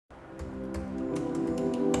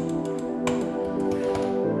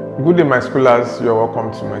Good day, my schoolers. You're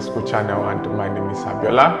welcome to my school channel, and my name is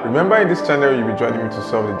Abiola. Remember, in this channel, you'll be joining me to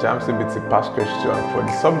solve the JAMB CBT past question for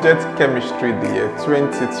the subject chemistry, the year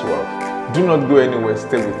 2012. Do not go anywhere,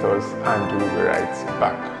 stay with us, and we'll be right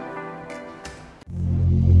back.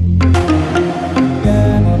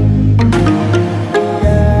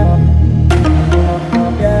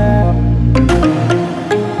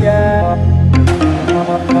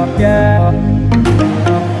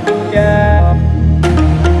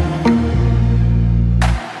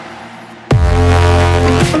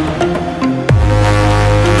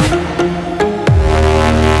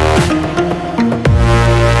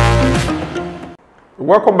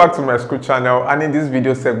 Welcome back to my school channel, and in this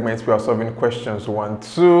video segment we are solving questions 1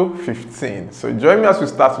 to 15. So join me as we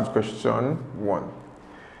start with question 1.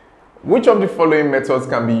 Which of the following methods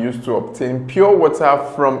can be used to obtain pure water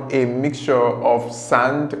from a mixture of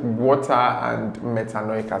sand, water, and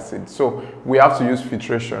methanoic acid? So we have to use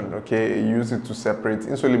filtration, okay? Use it to separate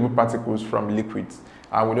insoluble particles from liquids.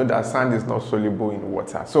 And we know that sand is not soluble in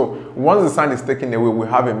water. So once the sand is taken away, we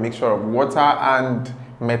have a mixture of water and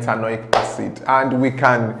methanoic acid, and we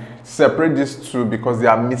can separate these two because they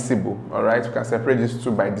are miscible. All right, we can separate these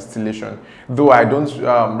two by distillation, though I don't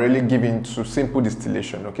really give into simple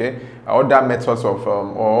distillation. Okay, other methods of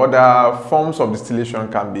or other forms of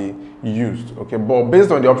distillation can be used. Okay, but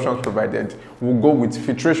based on the options provided, we'll go with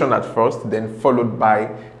filtration at first, then followed by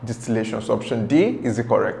distillation. So option D is the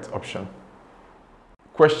correct option.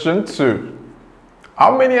 Question 2.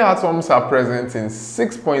 How many atoms are present in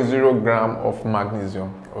 6.0 gram of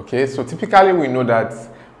magnesium? Okay, so typically we know that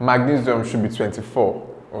magnesium should be 24.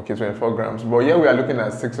 Okay, 24 grams. But here we are looking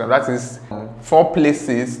at 6 grams. That is 4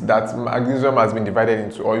 places that magnesium has been divided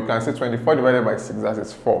into. Or you can say 24 divided by 6, that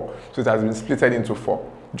is 4. So it has been split into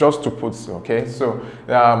 4. Just to put, okay. So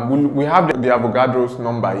we have the Avogadro's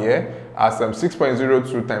number here as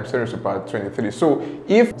 6.02 times 10 to the power 23. So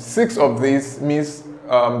if 6 of these means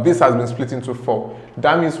this has been split into 4.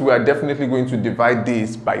 That means we are definitely going to divide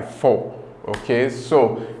this by 4. Okay,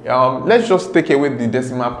 so let's just take away the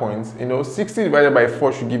decimal points. You know, 60 divided by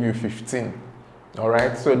 4 should give you 15. All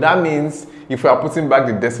right, so that means if we are putting back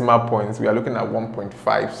the decimal points, we are looking at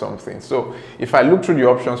 1.5 something. So if I look through the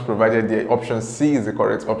options provided, the option C is the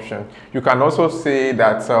correct option. You can also say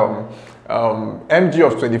that mg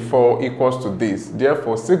of 24 equals to this.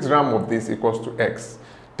 Therefore, 6 grams of this equals to X.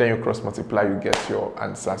 Then you cross multiply, you get your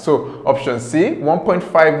answer. So option C,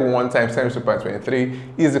 1.51 times 10 to the power 23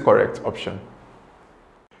 is the correct option.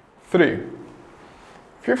 3.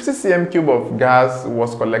 50 cm cube of gas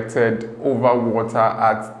was collected over water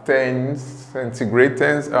at 10 centigrade,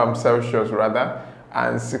 10 Celsius rather,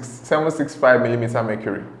 and 765 millimeter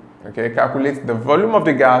mercury. Okay, calculate the volume of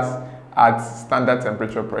the gas at standard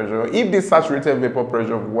temperature pressure if the saturated vapor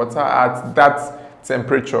pressure of water at that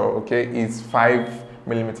temperature, okay, is 5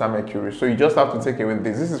 millimeter mercury. So you just have to take away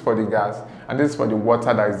this. This is for the gas, and this is for the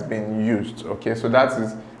water that is being used. Okay, so that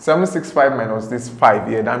is 765 minus this 5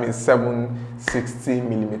 here. That means 760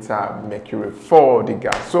 millimeter mercury for the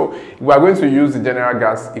gas. So we are going to use the general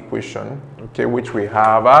gas equation, okay, which we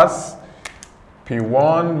have as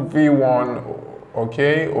P1 V1,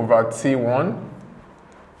 okay, over T1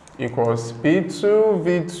 equals P2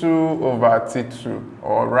 V2 over T2,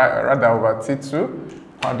 or rather over T2.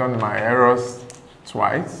 Pardon my errors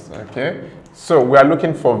twice. Okay, so we are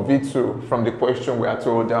looking for V2 from the question. We are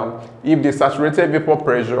told if the saturated vapor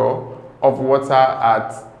pressure of water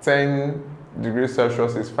at 10 degrees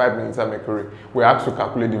Celsius is 5 millimeter mercury, we have to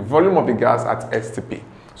calculate the volume of the gas at STP.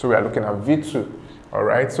 So we are looking at V2. All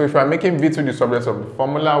right, so if I'm making V2 the subject of the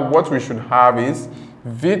formula, what we should have is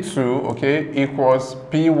V2, okay, equals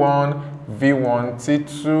P1 V1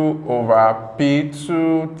 T2 over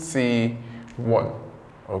P2 T1.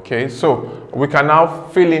 Okay, so we can now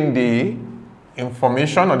fill in the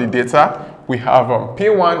information or the data. We have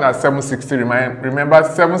P1 at 760. Remember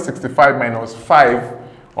 765 minus 5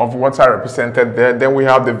 of water represented there. Then we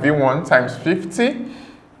have the V1 times 50.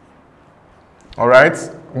 All right,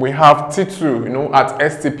 we have T2, you know, at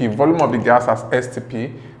STP, volume of the gas as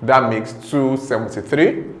STP. That makes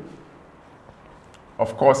 273.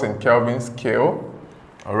 Of course, in Kelvin scale.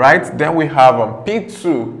 All right, then we have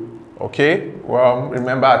P2. Okay, well,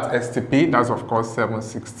 remember at STP, that's of course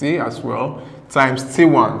 760 as well, times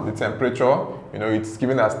T1, the temperature, you know, it's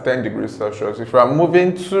given as 10 degrees Celsius. If we are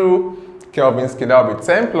moving to Kelvin scale, that will be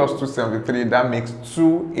 10 plus 273, that makes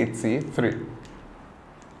 283.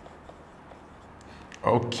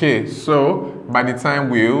 Okay, so by the time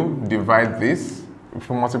we'll divide this, if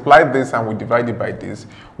we multiply this and we divide it by this,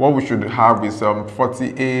 what we should have is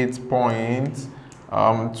 48.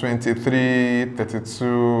 23,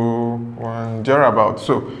 32, 1, thereabout.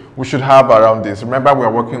 So we should have around this. Remember, we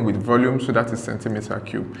are working with volume, so that is centimeter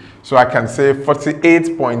cube. So I can say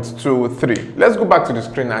 48.23. Let's go back to the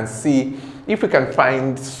screen and see if we can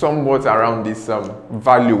find somewhat around this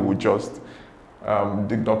value we just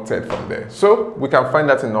deducted from there. So we can find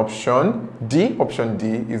that in option D. Option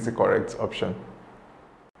D is the correct option.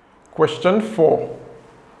 Question 4.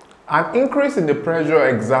 An increase in the pressure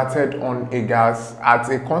exerted on a gas at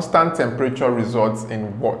a constant temperature results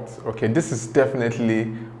in what? Okay, this is definitely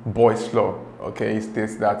Boyle's law. Okay, it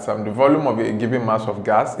states that the volume of a given mass of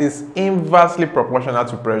gas is inversely proportional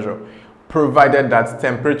to pressure, provided that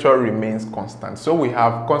temperature remains constant. So we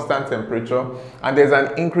have constant temperature and there's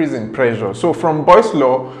an increase in pressure. So from Boyle's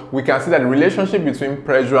law, we can see that the relationship between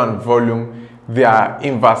pressure and volume, they are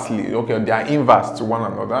inversely, okay, they are inverse to one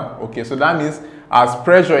another. Okay, so that means as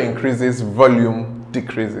pressure increases, volume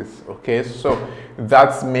decreases. Okay, so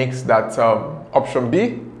that makes that option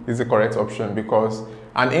B is the correct option, because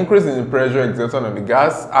an increase in the pressure exerted on the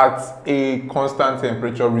gas at a constant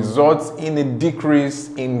temperature results in a decrease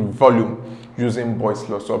in volume using Boyle's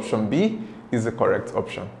law. So option B is the correct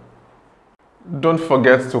option. Don't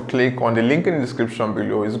forget to click on the link in the description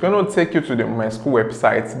below. It's going to take you to the Myschool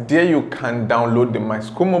website. There you can download the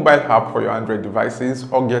Myschool mobile app for your Android devices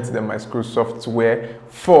or get the Myschool software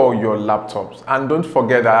for your laptops. And don't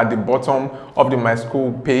forget that at the bottom of the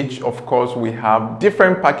Myschool page, of course, we have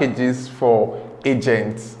different packages for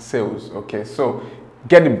agent sales. Okay, so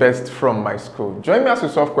get the best from Myschool. Join me as we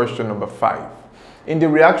solve question number 5. In the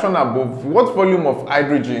reaction above, what volume of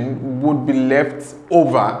hydrogen would be left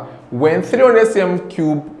over when 300 cm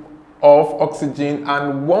cube of oxygen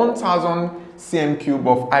and 1000 cm cube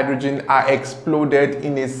of hydrogen are exploded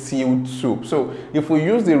in a sealed tube? So if we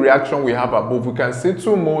use the reaction we have above, we can see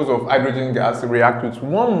 2 moles of hydrogen gas react with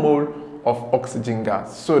 1 mole of oxygen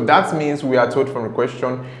gas. So that means we are told from the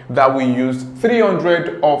question that we use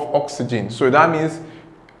 300 of oxygen. So that means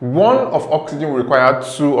 1 of oxygen will require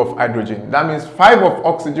 2 of hydrogen. That means 5 of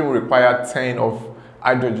oxygen will require 10 of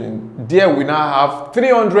hydrogen. There we now have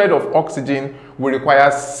 300 of oxygen will require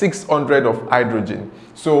 600 of hydrogen.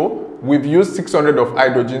 So we've used 600 of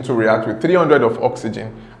hydrogen to react with 300 of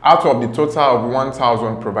oxygen out of the total of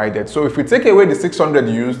 1000 provided. So if we take away the 600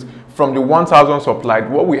 used from the 1000 supplied,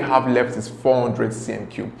 what we have left is 400 cm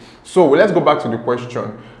cube. So let's go back to the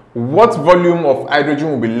question. What volume of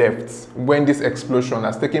hydrogen will be left when this explosion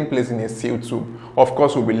has taken place in a sealed tube? Of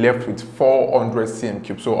course, we'll be left with 400 cm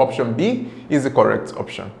cube. So option B is the correct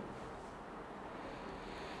option.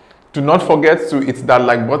 Do not forget to hit that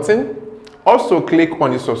like button. Also click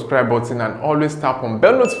on the subscribe button and always tap on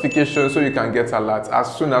bell notification so you can get alerts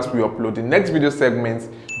as soon as we upload the next video segment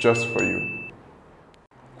just for you.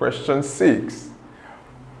 Question 6.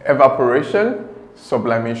 Evaporation,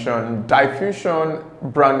 sublimation, diffusion,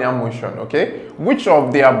 Brownian motion. Okay, which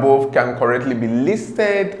of the above can correctly be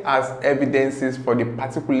listed as evidences for the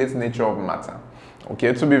particulate nature of matter?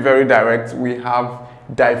 Okay, to be very direct, we have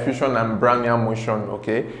diffusion and Brownian motion.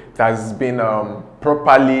 Okay, that has been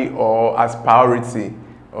properly or as priority.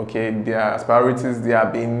 Okay, they are as priorities. They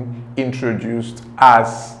are being introduced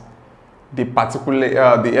as the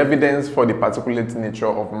particulate, the evidence for the particulate nature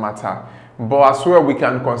of matter. But as well, we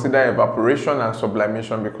can consider evaporation and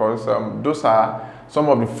sublimation, because those are some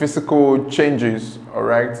of the physical changes, all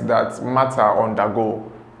right, that matter undergo.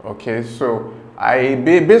 Okay, so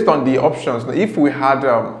based on the options, if we had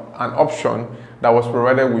an option that was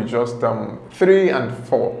provided with just 3 and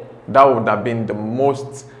 4, that would have been the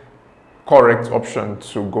most correct option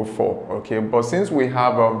to go for. Okay, but since we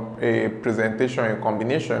have a presentation, a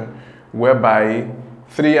combination whereby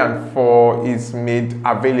 3 and 4 is made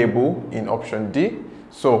available in option D,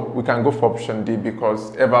 so we can go for option D,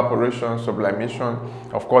 because evaporation, sublimation,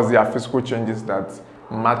 of course, there are physical changes that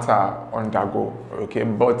matter undergo. Okay,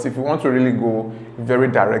 but if we want to really go very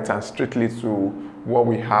direct and strictly to what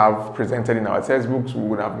we have presented in our textbooks, we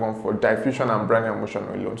would have gone for diffusion and Brownian motion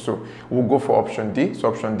alone. So we'll go for option D. So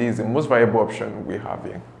option D is the most viable option we have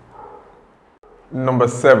here. Number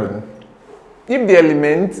 7. If the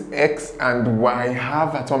elements X and Y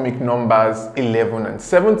have atomic numbers 11 and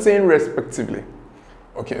 17 respectively,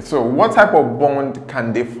 okay, so what type of bond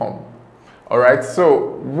can they form? All right,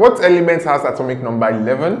 so what element has atomic number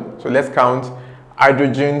 11? So let's count: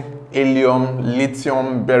 hydrogen, helium,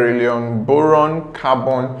 lithium, beryllium, boron,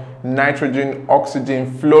 carbon, nitrogen,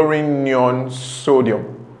 oxygen, fluorine, neon,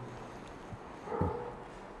 sodium.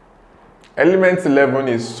 Element 11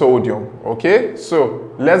 is sodium. Okay,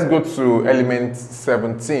 so let's go to element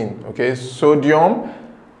 17. Okay, sodium,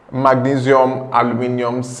 magnesium,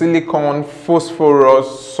 aluminium, silicon,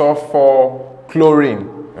 phosphorus, sulfur, chlorine.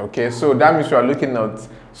 Okay, so that means you are looking at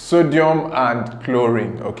sodium and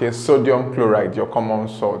chlorine. Okay, sodium chloride, your common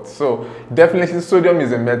salt. So definitely sodium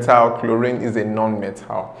is a metal, chlorine is a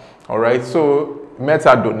non-metal. All right, so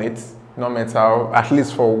metal donates, non-metal, at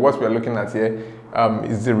least for what we are looking at here,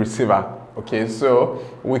 is the receiver. Okay, so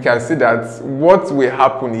we can see that what will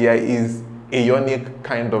happen here is a ionic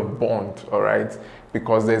kind of bond. All right,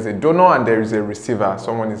 because there's a donor and there is a receiver.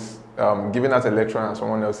 Someone is giving out electron and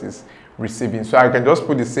someone else is receiving. So I can just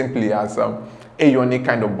put it simply as a ionic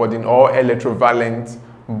kind of bonding or electrovalent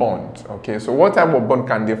bond. Okay, so what type of bond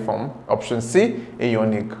can they form? Option C,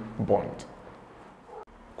 ionic bond.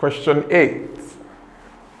 Question 8.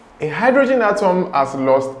 A hydrogen atom has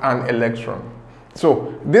lost an electron.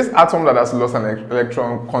 So this atom that has lost an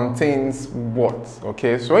electron contains what?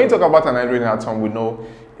 Okay, so when you talk about an hydrogen atom, we know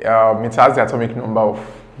it has the atomic number of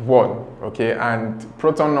 1. Okay, and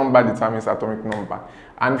proton number determines atomic number.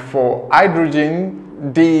 And for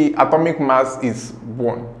hydrogen, the atomic mass is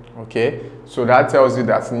 1. Okay, so that tells you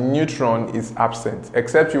that neutron is absent,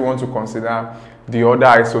 except you want to consider the other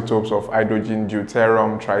isotopes of hydrogen,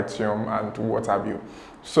 deuterium, tritium, and what have you.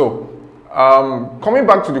 So coming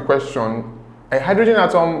back to the question, a hydrogen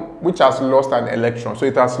atom which has lost an electron, so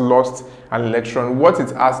it has lost an electron, what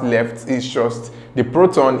it has left is just the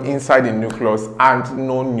proton inside the nucleus and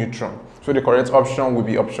no neutron. So the correct option will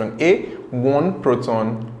be option A, 1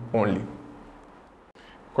 proton only.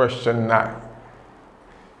 Question 9.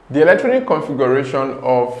 The electronic configuration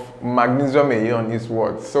of magnesium ion is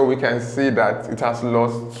what? So we can see that it has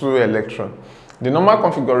lost 2 electrons. The normal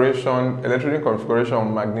configuration, electronic configuration of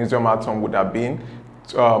magnesium atom would have been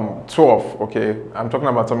 12. Okay, I'm talking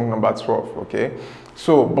about atomic number 12. Okay,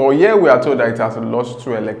 so but here we are told that it has lost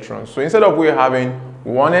 2 electrons. So instead of we having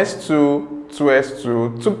 1s2,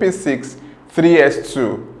 2s2, 2p6,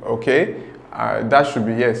 3s2, okay, that should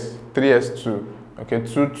be, yes, 3s2. Okay,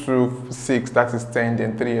 2, 2, 6, that is 10,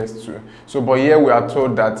 then 3s2. So but here we are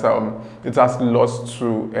told that it has lost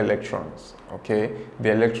 2 electrons. Okay,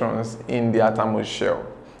 the electrons in the atomos shell.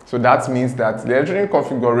 So that means that the electronic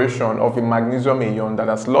configuration of a magnesium ion that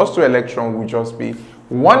has lost 2 electrons will just be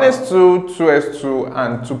 1s2, 2s2,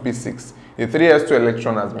 and 2p6. The 3s2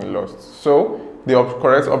 electron has been lost. So the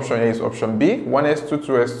correct option here is option B, 1s2,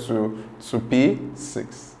 2s2,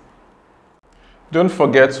 2p6. Don't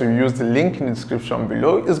forget to use the link in the description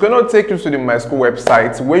below. It's going to take you to the Myschool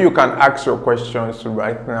website where you can ask your questions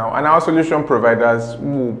right now, and our solution providers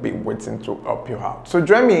will be waiting to help you out. So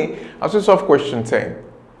join me as we solve question 10.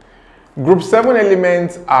 Group 7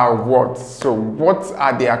 elements are what? So what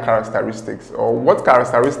are their characteristics, or what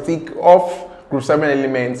characteristic of group 7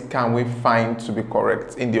 elements can we find to be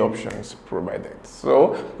correct in the options provided?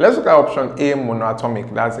 So let's look at option A,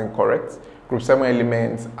 monoatomic. That's incorrect. Group 7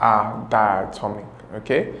 elements are diatomic.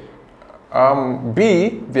 Okay.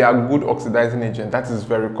 B, they are good oxidizing agent. That is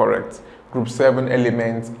very correct. Group 7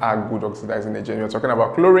 elements are good oxidizing agent. You're talking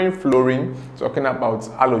about chlorine, fluorine, talking about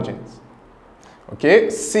halogens. Okay.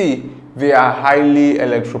 C, they are highly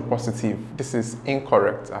electropositive. This is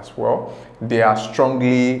incorrect as well. They are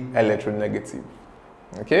strongly electronegative.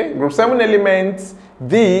 Okay. Group 7 elements,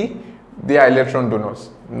 D, they are electron donors.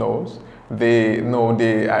 No. They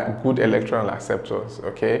are good electron acceptors.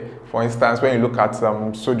 Okay, for instance, when you look at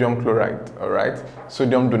sodium chloride, all right,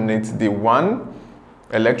 sodium donates the 1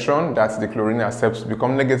 electron that the chlorine accepts to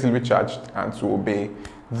become negatively charged and to obey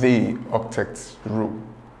the octet rule.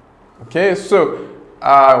 Okay, so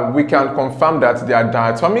we can confirm that they are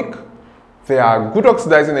diatomic, they are good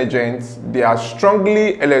oxidizing agents, they are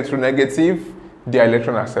strongly electronegative, they are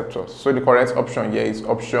electron acceptors. So the correct option here is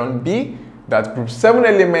option B, that group 7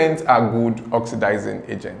 elements are good oxidizing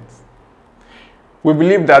agents. We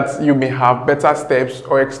believe that you may have better steps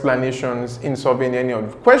or explanations in solving any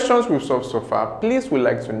of the questions we've solved so far. Please, we'd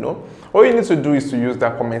like to know. All you need to do is to use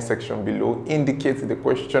that comment section below, indicate the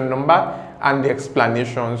question number and the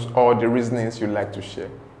explanations or the reasonings you'd like to share.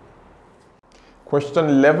 Question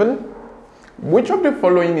 11. Which of the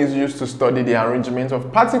following is used to study the arrangement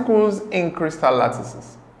of particles in crystal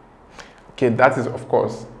lattices? Okay, that is, of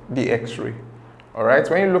course, the X-ray. All right,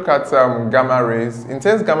 when you look at gamma rays,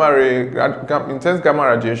 intense gamma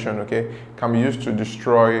radiation, okay, can be used to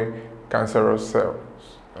destroy cancerous cells,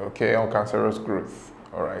 okay, or cancerous growth.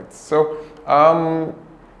 All right, so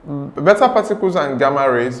beta particles and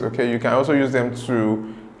gamma rays, okay, you can also use them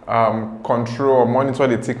to control or monitor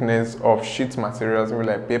the thickness of sheet materials, maybe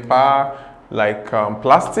like paper, like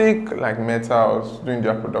plastic, like metals during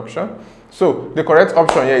their production. So the correct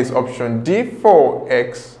option here is option D for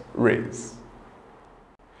X-rays.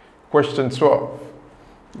 Question 12.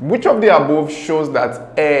 Which of the above shows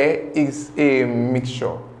that air is a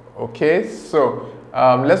mixture? Okay, so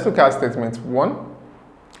let's look at statement 1.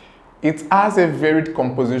 It has a varied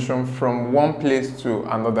composition from one place to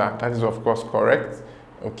another. That is of course correct.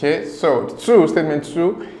 Okay, so statement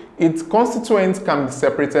 2, its constituents can be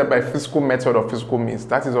separated by physical method or physical means.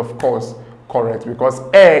 That is of course correct, because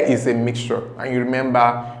air is a mixture, and you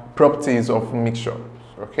remember properties of mixture.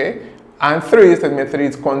 Okay, and statement 3,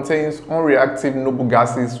 it contains unreactive noble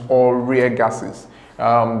gases or rare gases.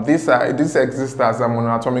 These exist as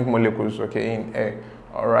monoatomic molecules, okay, in air.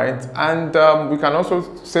 All right, and we can also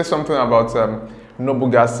say something about noble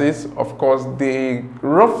gases. Of course, they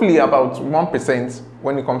roughly about 1%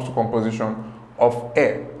 when it comes to composition of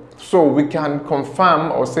air. So we can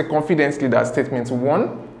confirm or say confidently that statement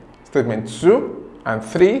 1, statement 2, and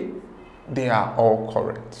 3, they are all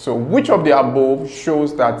correct. So which of the above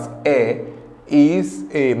shows that air is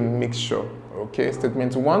a mixture? Okay,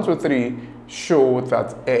 statement 1 to 3 show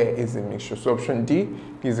that air is a mixture. So option D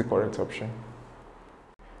is the correct option.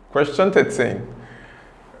 Question 13.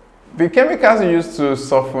 The chemicals used to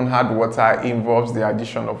soften hard water involves the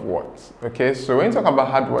addition of what? Okay, so when you talk about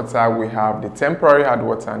hard water, we have the temporary hard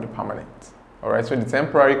water and the permanent. All right, so the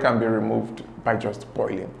temporary can be removed by just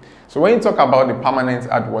boiling. So when you talk about the permanent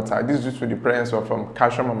hard water, this is due to the presence of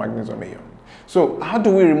calcium and magnesium ion. So how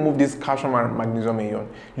do we remove this calcium and magnesium ion?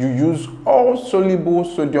 You use all soluble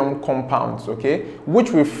sodium compounds, okay,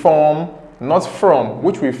 which will form,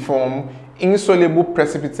 which will form insoluble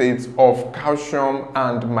precipitates of calcium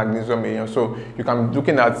and magnesium ion. So you can be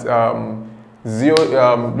looking at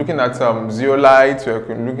zeolite,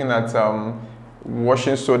 looking at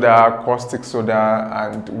washing soda, caustic soda,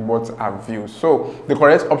 and what have you. So the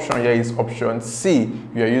correct option here is option C.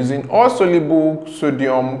 We are using all soluble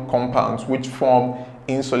sodium compounds which form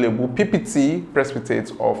insoluble PPT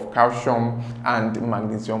precipitates of calcium and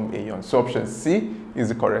magnesium ion. So option C is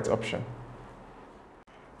the correct option.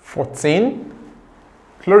 14.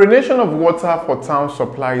 Chlorination of water for town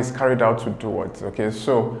supply is carried out to do what? Okay,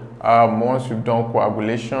 so once you've done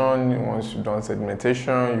coagulation, once you've done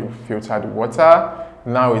sedimentation, you filter the water.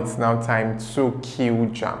 Now it's time to kill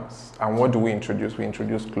germs. And what do we introduce? We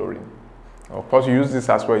introduce chlorine. Of course, you use this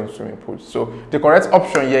as well in swimming pools. So the correct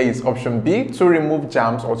option here is option B, to remove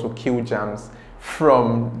germs or to kill germs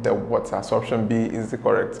from the water. So option B is the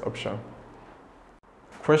correct option.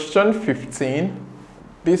 Question 15.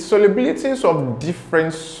 The solubilities of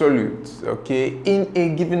different solutes, okay, in a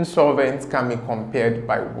given solvent can be compared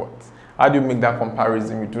by what? How do you make that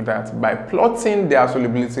comparison? We do that by plotting their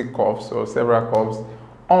solubility curves or several curves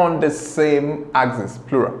on the same axis,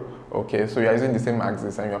 plural. Okay, so you're using the same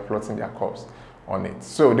axis and you're plotting their curves on it.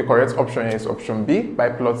 So the correct option is option B, by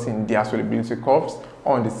plotting their solubility curves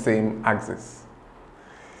on the same axis.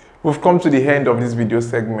 We've come to the end of this video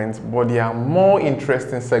segment, but there are more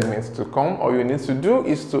interesting segments to come. All you need to do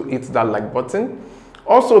is to hit that like button.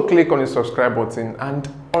 Also click on the subscribe button and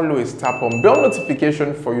always tap on bell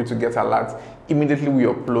notification for you to get alerts immediately we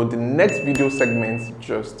upload the next video segments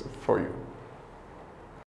just for you.